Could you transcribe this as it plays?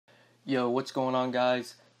Yo, what's going on,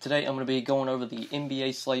 guys? Today I'm going to be going over the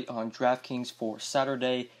NBA slate on DraftKings for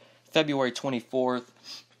Saturday, February 24th.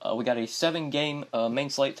 We got a 7-game main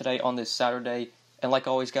slate today on this Saturday. And like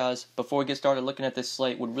always, guys, before we get started looking at this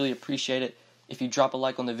slate, would really appreciate it if you drop a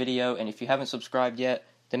like on the video. And if you haven't subscribed yet,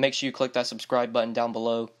 then make sure you click that subscribe button down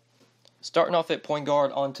below. Starting off at point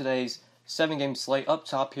guard on today's 7-game slate, up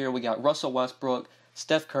top here we got Russell Westbrook,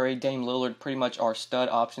 Steph Curry, Dame Lillard, pretty much our stud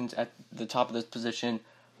options at the top of this position.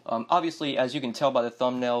 Obviously, as you can tell by the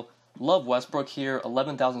thumbnail, love Westbrook here,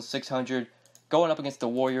 11,600. Going up against the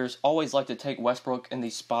Warriors, always like to take Westbrook in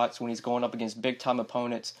these spots when he's going up against big-time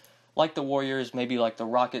opponents, like the Warriors, maybe like the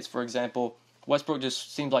Rockets, for example. Westbrook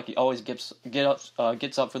just seems like he always gets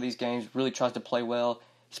up for these games, really tries to play well.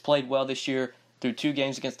 He's played well this year. Through 2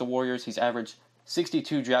 games against the Warriors, he's averaged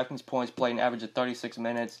 62 DraftKings points, played an average of 36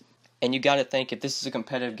 minutes. And you got to think, if this is a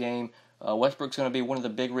competitive game, Westbrook's going to be one of the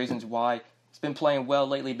big reasons why. He's been playing well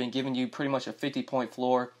lately, been giving you pretty much a 50-point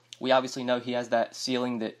floor. We obviously know he has that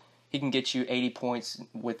ceiling that he can get you 80 points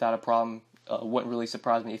without a problem. Wouldn't really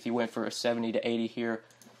surprise me if he went for a 70 to 80 here.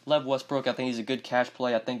 Love Westbrook. I think he's a good cash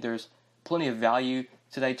play. I think there's plenty of value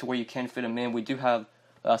today to where you can fit him in. We do have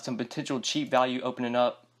some potential cheap value opening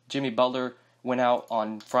up. Jimmy Butler went out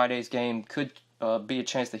on Friday's game. Could be a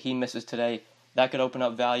chance that he misses today. That could open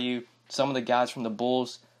up value. Some of the guys from the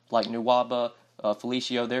Bulls, like Nwaba,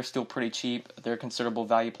 Felicio, they're still pretty cheap. They're considerable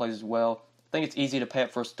value plays as well. I think it's easy to pay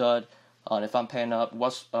up for a stud. And if I'm paying up,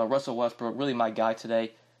 Russell Westbrook, really my guy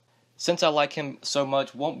today. Since I like him so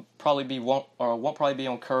much, won't probably be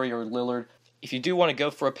on Curry or Lillard. If you do want to go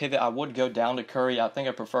for a pivot, I would go down to Curry. I think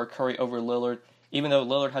I prefer Curry over Lillard. Even though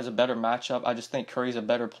Lillard has a better matchup, I just think Curry's a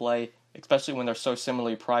better play, especially when they're so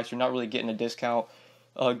similarly priced. You're not really getting a discount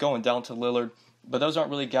going down to Lillard. But those aren't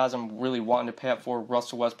really guys I'm really wanting to pay up for.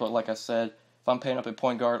 Russell Westbrook, like I said, if I'm paying up at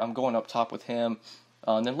point guard, I'm going up top with him.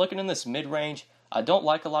 And then looking in this mid-range, I don't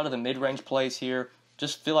like a lot of the mid-range plays here.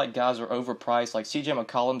 Just feel like guys are overpriced. Like CJ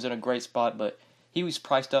McCollum's in a great spot, but he was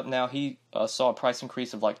priced up now. He saw a price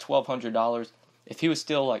increase of like $1,200. If he was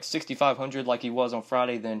still like $6,500 like he was on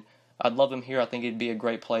Friday, then I'd love him here. I think it'd be a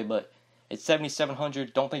great play, but at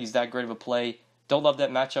 $7,700, don't think he's that great of a play. Don't love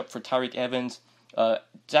that matchup for Tyreke Evans.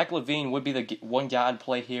 Zach LaVine would be the one guy I'd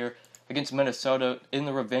play here against Minnesota in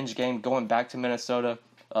the revenge game, going back to Minnesota.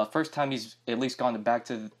 First time he's at least gone back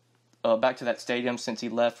to that stadium since he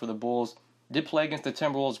left for the Bulls. Did play against the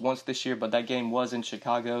Timberwolves once this year, but that game was in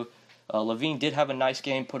Chicago. LaVine did have a nice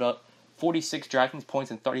game, put up 46 DraftKings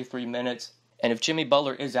points in 33 minutes. And if Jimmy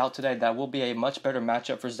Butler is out today, that will be a much better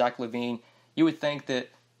matchup for Zach LaVine. You would think that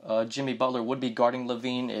Jimmy Butler would be guarding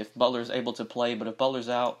LaVine if Butler's able to play, but if Butler's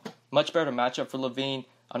out, much better matchup for LaVine.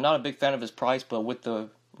 I'm not a big fan of his price, but with the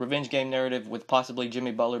revenge game narrative, with possibly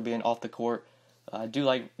Jimmy Butler being off the court, I do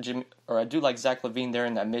like Zach LaVine there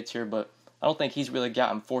in that mid tier, but I don't think he's really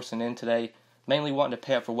got him forcing in today. Mainly wanting to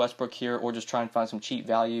pay up for Westbrook here, or just try and find some cheap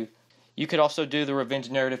value. You could also do the revenge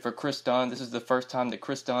narrative for Chris Dunn. This is the first time that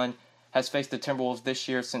Chris Dunn has faced the Timberwolves this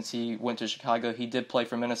year since he went to Chicago. He did play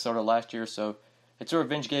for Minnesota last year, so it's a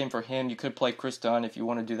revenge game for him. You could play Chris Dunn if you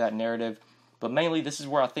want to do that narrative. But mainly, this is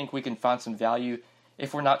where I think we can find some value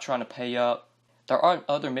if we're not trying to pay up. There are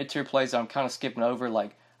other mid-tier plays that I'm kind of skipping over.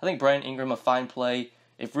 Like, I think Brandon Ingram, a fine play.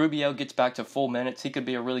 If Rubio gets back to full minutes, he could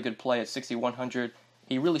be a really good play at 6,100.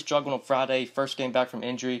 He really struggled on Friday, first game back from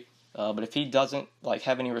injury. But if he doesn't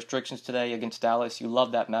have any restrictions today against Dallas, you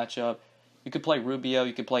love that matchup. You could play Rubio,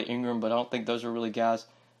 you could play Ingram, but I don't think those are really guys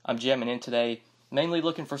I'm jamming in today. Mainly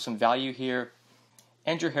looking for some value here.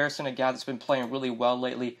 Andrew Harrison, a guy that's been playing really well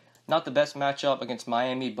lately. Not the best matchup against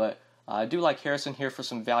Miami, but I do like Harrison here for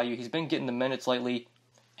some value. He's been getting the minutes lately,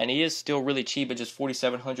 and he is still really cheap at just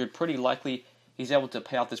 $4,700. Pretty likely he's able to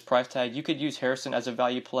pay off this price tag. You could use Harrison as a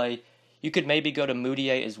value play. You could maybe go to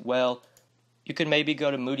Moutier as well.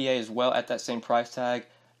 At that same price tag.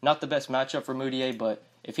 Not the best matchup for Moutier, but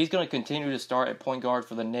if he's going to continue to start at point guard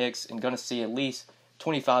for the Knicks and going to see at least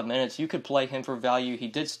 25 minutes, you could play him for value. He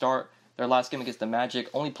did start their last game against the Magic,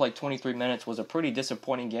 only played 23 minutes, was a pretty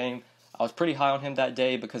disappointing game. I was pretty high on him that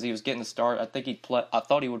day because he was getting the start. I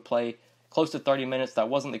thought he would play close to 30 minutes. That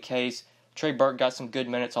wasn't the case. Trey Burke got some good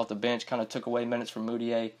minutes off the bench, kind of took away minutes from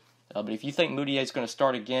Moutier. But if you think Moutier is going to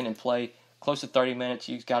start again and play close to 30 minutes,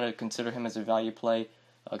 you've got to consider him as a value play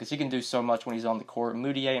because he can do so much when he's on the court.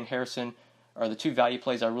 Moutier and Harrison are the two value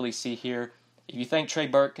plays I really see here. If you think Trey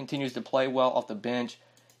Burke continues to play well off the bench,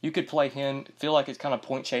 you could play him. Feel like it's kind of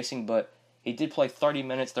point chasing, but he did play 30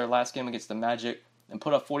 minutes their last game against the Magic and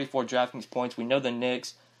put up 44 DraftKings points. We know the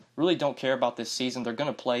Knicks really don't care about this season. They're going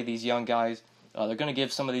to play these young guys. They're going to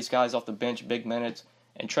give some of these guys off the bench big minutes.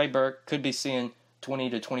 And Trey Burke could be seeing 20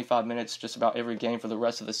 to 25 minutes just about every game for the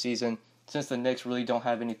rest of the season, since the Knicks really don't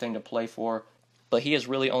have anything to play for. But he is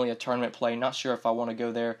really only a tournament play. Not sure if I want to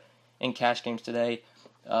go there in cash games today.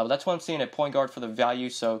 But that's what I'm seeing at point guard for the value.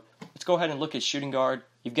 So let's go ahead and look at shooting guard.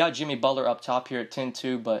 You've got Jimmy Butler up top here at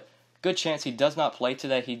 10-2, but good chance he does not play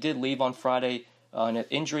today. He did leave on Friday on an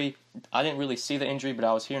injury. I didn't really see the injury, but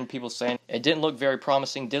I was hearing people saying it didn't look very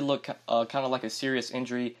promising. Did look kind of like a serious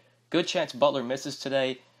injury. Good chance Butler misses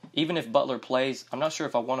today. Even if Butler plays, I'm not sure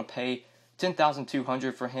if I want to pay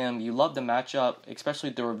 $10,200 for him. You love the matchup, especially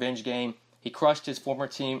the revenge game. He crushed his former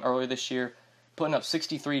team earlier this year, putting up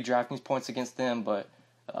 63 DraftKings points against them. But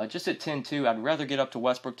just at 10-2, I'd rather get up to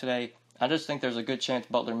Westbrook today. I just think there's a good chance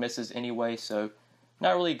Butler misses anyway, so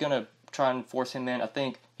not really going to try and force him in. I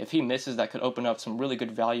think if he misses, that could open up some really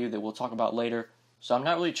good value that we'll talk about later. So I'm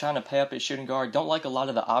not really trying to pay up at shooting guard. Don't like a lot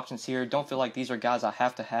of the options here. Don't feel like these are guys I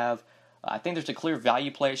have to have. I think there's a clear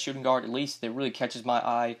value play at shooting guard, at least that really catches my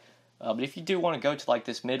eye. But if you do want to go to like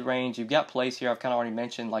this mid-range, you've got plays here I've kind of already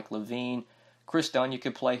mentioned, like Levine, Chris Dunn you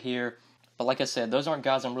could play here. But like I said, those aren't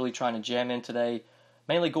guys I'm really trying to jam in today.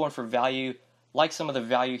 Mainly going for value. Like some of the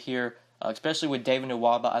value here, especially with David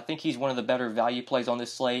Nwaba. I think he's one of the better value plays on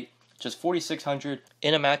this slate. Just $4,600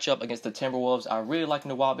 in a matchup against the Timberwolves. I really like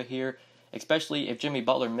Nwaba here, especially if Jimmy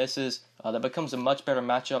Butler misses. That becomes a much better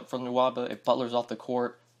matchup for Nwaba if Butler's off the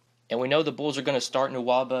court. And we know the Bulls are going to start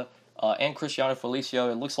Nwaba and Cristiano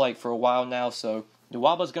Felicio, it looks like, for a while now. So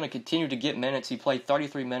Nwaba's going to continue to get minutes. He played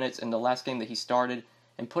 33 minutes in the last game that he started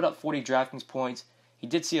and put up 40 DraftKings points. He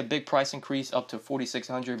did see a big price increase up to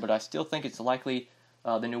 $4,600, but I still think it's likely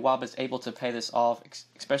that Nwaba is able to pay this off,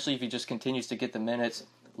 especially if he just continues to get the minutes.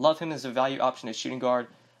 Love him as a value option at shooting guard.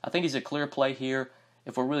 I think he's a clear play here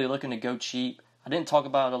if we're really looking to go cheap. I didn't talk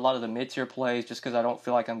about a lot of the mid-tier plays just because I don't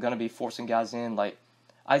feel like I'm going to be forcing guys in, like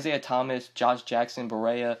Isaiah Thomas, Josh Jackson,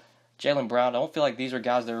 Barea, Jaylen Brown. I don't feel like these are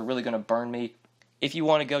guys that are really going to burn me. If you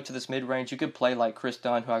want to go to this mid-range, you could play like Chris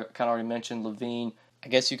Dunn, who I kind of already mentioned, Levine. I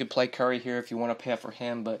guess you could play Curry here if you want to pay up for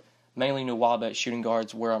him, but mainly Nwaba at shooting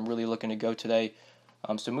guards where I'm really looking to go today.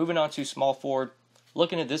 So moving on to small forward.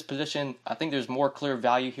 Looking at this position, I think there's more clear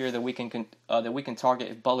value here that we can target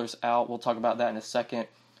if Butler's out. We'll talk about that in a second.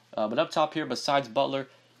 But up top here, besides Butler,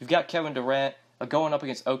 you've got Kevin Durant going up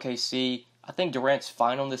against OKC. I think Durant's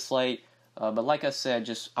fine on this slate. But like I said,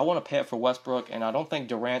 I want to pay up for Westbrook, and I don't think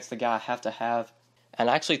Durant's the guy I have to have. And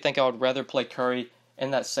I actually think I would rather play Curry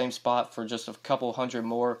in that same spot for just a couple hundred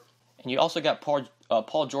more. And you also got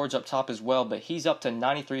Paul George up top as well, but he's up to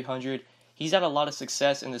 9,300. He's had a lot of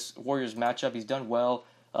success in this Warriors matchup. He's done well.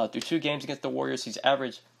 Through 2 games against the Warriors, he's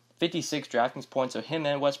averaged 56 DraftKings points. So him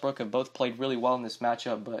and Westbrook have both played really well in this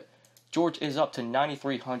matchup. But George is up to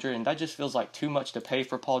 9,300, and that just feels like too much to pay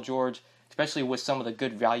for Paul George, especially with some of the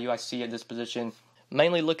good value I see at this position.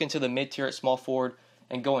 Mainly looking to the mid-tier at small forward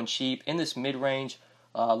and going cheap in this mid-range.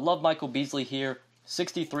 Love Michael Beasley here,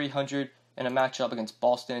 6,300 in a matchup against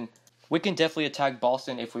Boston. We can definitely attack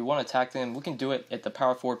Boston if we want to attack them. We can do it at the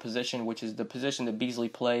power forward position, which is the position that Beasley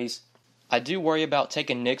plays. I do worry about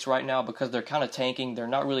taking Knicks right now because they're kind of tanking. They're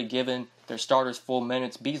not really giving their starters full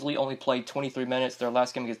minutes. Beasley only played 23 minutes their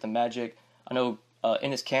last game against the Magic. I know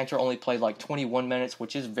Enes Kanter only played like 21 minutes,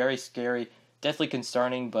 which is very scary, definitely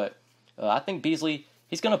concerning. But I think Beasley,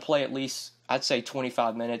 he's going to play at least, I'd say,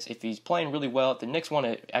 25 minutes. If he's playing really well, if the Knicks want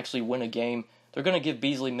to actually win a game, they're going to give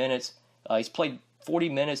Beasley minutes. He's played 40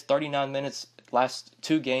 minutes, 39 minutes last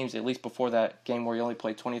 2 games, at least before that game where he only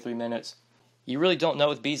played 23 minutes. You really don't know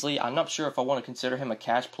with Beasley. I'm not sure if I want to consider him a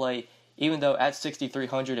cash play, even though at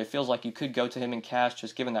 6,300 it feels like you could go to him in cash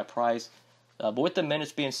just given that price. But with the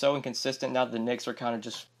minutes being so inconsistent now that the Knicks are kind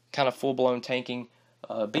of full-blown tanking,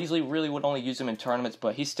 Beasley really would only use him in tournaments,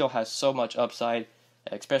 but he still has so much upside,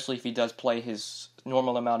 especially if he does play his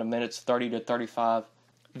normal amount of minutes, 30 to 35.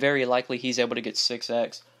 Very likely he's able to get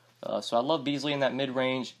 6x. So I love Beasley in that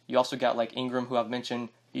mid-range. You also got like Ingram, who I've mentioned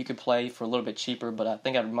you could play for a little bit cheaper, but I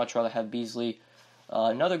think I'd much rather have Beasley.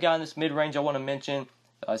 Another guy in this mid-range I want to mention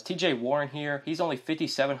is TJ Warren here. He's only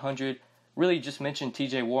 5,700. Really just mentioned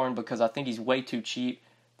TJ Warren because I think he's way too cheap.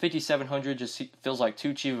 5,700 just feels like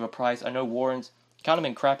too cheap of a price. I know Warren's kind of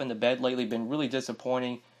been crap in the bed lately, been really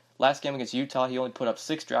disappointing. Last game against Utah, he only put up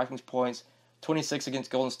 6 DraftKings points. 26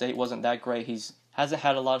 against Golden State wasn't that great. Hasn't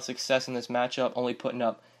had a lot of success in this matchup, only putting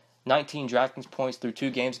up 19 DraftKings points through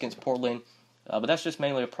 2 games against Portland. But that's just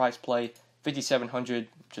mainly a price play. 5,700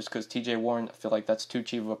 just because TJ Warren, I feel like that's too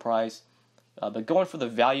cheap of a price. But going for the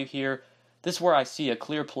value here, this is where I see a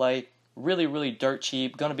clear play. Really, really dirt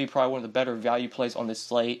cheap. Going to be probably one of the better value plays on this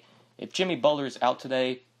slate. If Jimmy Butler is out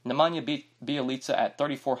today, Nemanja Bjelica at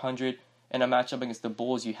 3,400 in a matchup against the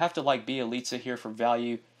Bulls. You have to like Bjelica here for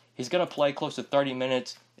value. He's going to play close to 30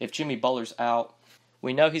 minutes if Jimmy Butler's out.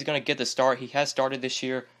 We know he's going to get the start. He has started this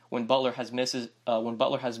year when Butler has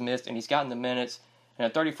missed, and he's gotten the minutes. And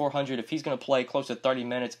at 3,400, if he's going to play close to 30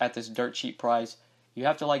 minutes at this dirt cheap price, you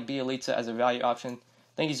have to like Bielitsa as a value option.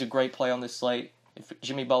 I think he's a great play on this slate. If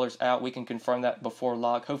Jimmy Butler's out, we can confirm that before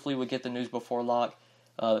lock. Hopefully we get the news before lock.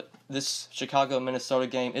 This Chicago-Minnesota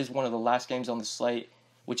game is one of the last games on the slate,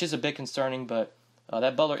 which is a bit concerning, but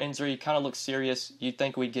that Butler injury kind of looks serious. You'd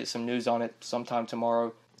think we'd get some news on it sometime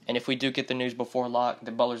tomorrow. And if we do get the news before lock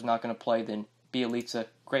that Butler's not going to play, then Bielitsa,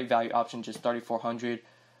 great value option, just 3,400.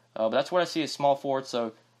 But that's what I see as small forward.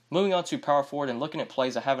 So moving on to power forward and looking at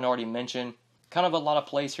plays I haven't already mentioned. Kind of a lot of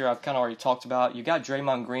plays here I've kind of already talked about. You got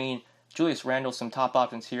Draymond Green, Julius Randle, some top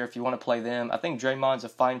options here if you want to play them. I think Draymond's a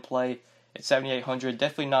fine play at 7,800.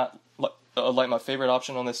 Definitely not like my favorite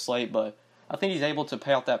option on this slate, but I think he's able to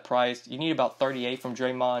pay out that price. You need about 38 from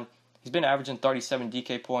Draymond. He's been averaging 37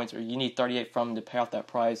 DK points, or you need 38 from him to pay out that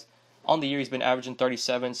price. On the year, he's been averaging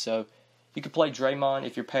 37, so you could play Draymond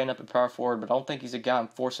if you're paying up at power forward, but I don't think he's a guy I'm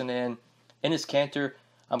forcing in. In his Cantor,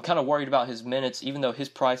 I'm kind of worried about his minutes. Even though his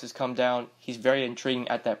price has come down, he's very intriguing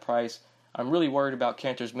at that price. I'm really worried about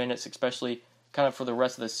Cantor's minutes, especially kind of for the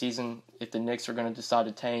rest of the season if the Knicks are going to decide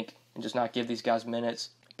to tank and just not give these guys minutes.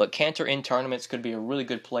 But Cantor in tournaments could be a really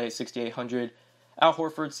good play at 6,800. Al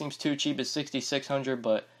Horford seems too cheap at 6,600,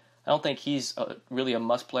 but I don't think he's really a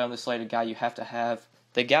must-play on this slate, a guy you have to have.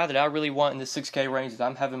 The guy that I really want in the 6K range that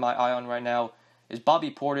I'm having my eye on right now is Bobby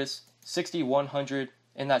Portis, 6,100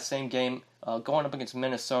 in that same game, going up against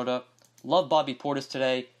Minnesota. Love Bobby Portis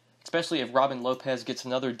today, especially if Robin Lopez gets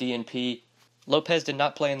another DNP. Lopez did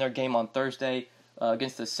not play in their game on Thursday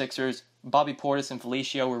against the Sixers. Bobby Portis and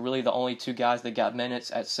Felicio were really the only two guys that got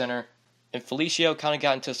minutes at center. And Felicio kind of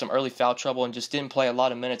got into some early foul trouble and just didn't play a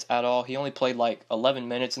lot of minutes at all. He only played like 11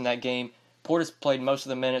 minutes in that game. Portis played most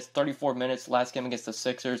of the minutes, 34 minutes last game against the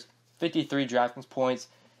Sixers, 53 DraftKings points.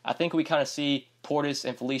 I think we kind of see Portis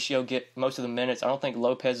and Felicio get most of the minutes. I don't think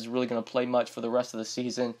Lopez is really going to play much for the rest of the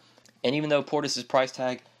season. And even though Portis' price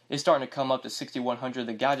tag is starting to come up to 6,100,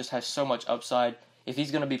 the guy just has so much upside. If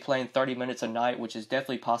he's going to be playing 30 minutes a night, which is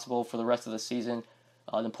definitely possible for the rest of the season,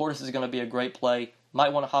 then Portis is going to be a great play.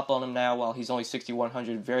 Might want to hop on him now while he's only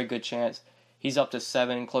 6,100. Very good chance. He's up to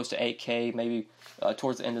 7, close to 8K, maybe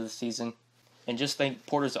towards the end of the season. And just think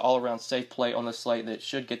Porter's an all-around safe play on the slate that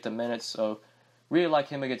should get the minutes. So really like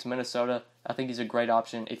him against Minnesota. I think he's a great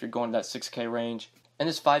option if you're going to that 6K range. In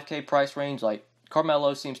this 5K price range, like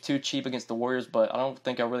Carmelo seems too cheap against the Warriors, but I don't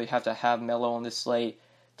think I really have to have Melo on this slate.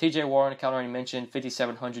 TJ Warren, I kind of already mentioned,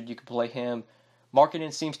 5,700, you can play him.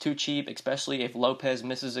 Markkanen seems too cheap, especially if Lopez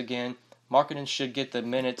misses again. Markkanen should get the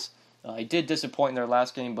minutes. He did disappoint in their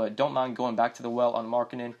last game, but don't mind going back to the well on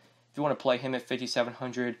Markkanen. If you want to play him at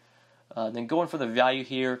 5,700, then going for the value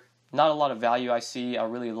here. Not a lot of value I see I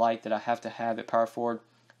really like that I have to have at power forward.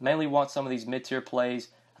 Mainly want some of these mid-tier plays.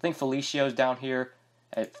 I think Felicio's down here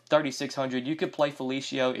at 3,600. You could play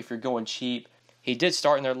Felicio if you're going cheap. He did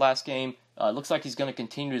start in their last game. Looks like he's going to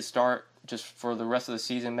continue to start just for the rest of the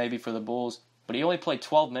season, maybe for the Bulls. But he only played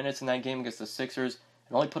 12 minutes in that game against the Sixers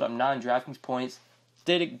and only put up 9 DraftKings points.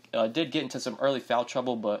 Did get into some early foul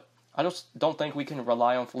trouble, but I just don't think we can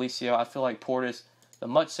rely on Felicio. I feel like Portis, the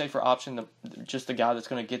much safer option, just the guy that's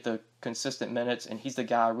going to get the consistent minutes, and he's the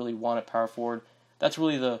guy I really want at power forward. That's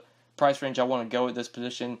really the price range I want to go at this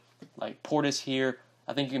position. Like Portis here,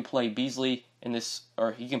 I think you can play Beasley in this,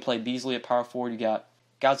 or you can play Beasley at power forward. You got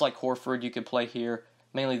guys like Horford you could play here.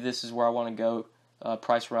 Mainly this is where I want to go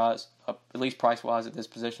price-wise, at least price-wise at this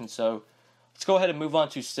position. So let's go ahead and move on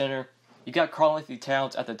to center. You got Karl-Anthony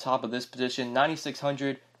Towns at the top of this position,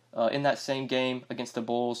 9,600 in that same game against the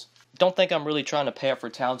Bulls. Don't think I'm really trying to pay up for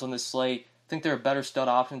Towns on this slate. I think there are better stud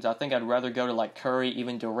options. I think I'd rather go to like Curry,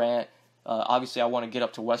 even Durant. Obviously, I want to get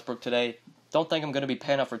up to Westbrook today. Don't think I'm going to be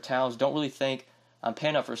paying up for Towns. Don't really think I'm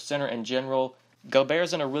paying up for center in general.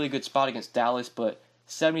 Gobert's in a really good spot against Dallas, but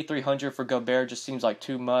 7,300 for Gobert just seems like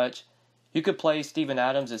too much. You could play Steven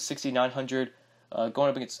Adams at 6,900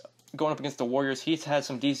 going up against the Warriors. He's had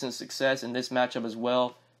some decent success in this matchup as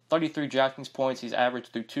well. 33 DraftKings points he's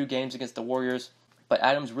averaged through 2 games against the Warriors. But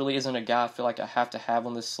Adams really isn't a guy I feel like I have to have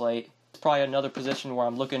on this slate. It's probably another position where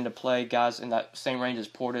I'm looking to play guys in that same range as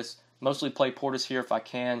Portis. Mostly play Portis here if I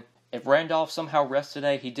can. If Randolph somehow rests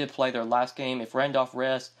today, he did play their last game. If Randolph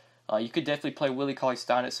rests, you could definitely play Willie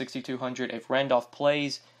Cauley-Stein at 6,200. If Randolph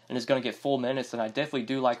plays and is going to get full minutes, then I definitely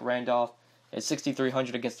do like Randolph at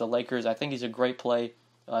 6,300 against the Lakers. I think he's a great play.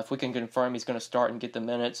 If we can confirm he's going to start and get the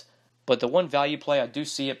minutes. But the one value play I do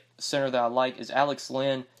see at center that I like is Alex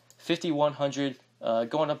Len, 5,100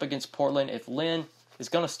 going up against Portland. If Len is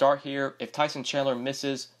going to start here, if Tyson Chandler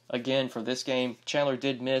misses again for this game. Chandler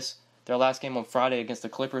did miss their last game on Friday against the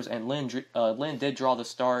Clippers, and Lynn did draw the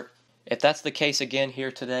start. If that's the case again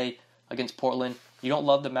here today against Portland, you don't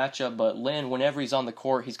love the matchup, but Lynn, whenever he's on the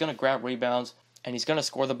court, he's going to grab rebounds, and he's going to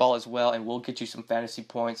score the ball as well, and will get you some fantasy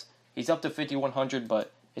points. He's up to 5,100,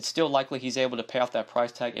 but it's still likely he's able to pay off that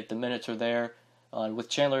price tag if the minutes are there. With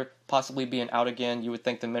Chandler possibly being out again, you would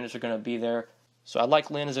think the minutes are going to be there. So I like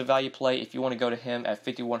Lynn as a value play if you want to go to him at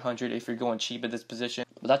 5,100 if you're going cheap at this position.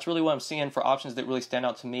 But that's really what I'm seeing for options that really stand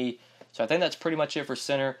out to me. So I think that's pretty much it for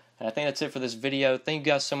center, and I think that's it for this video. Thank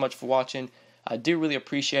you guys so much for watching. I do really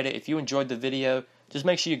appreciate it. If you enjoyed the video, just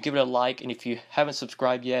make sure you give it a like, and if you haven't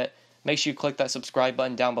subscribed yet, make sure you click that subscribe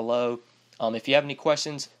button down below. If you have any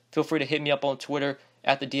questions, feel free to hit me up on Twitter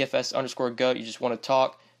at the DFS_GOAT. You just want to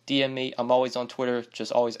talk, DM me. I'm always on Twitter,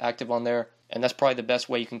 just always active on there. And that's probably the best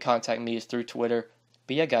way you can contact me is through Twitter.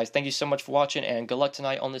 But yeah, guys, thank you so much for watching, and good luck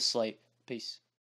tonight on this slate. Peace.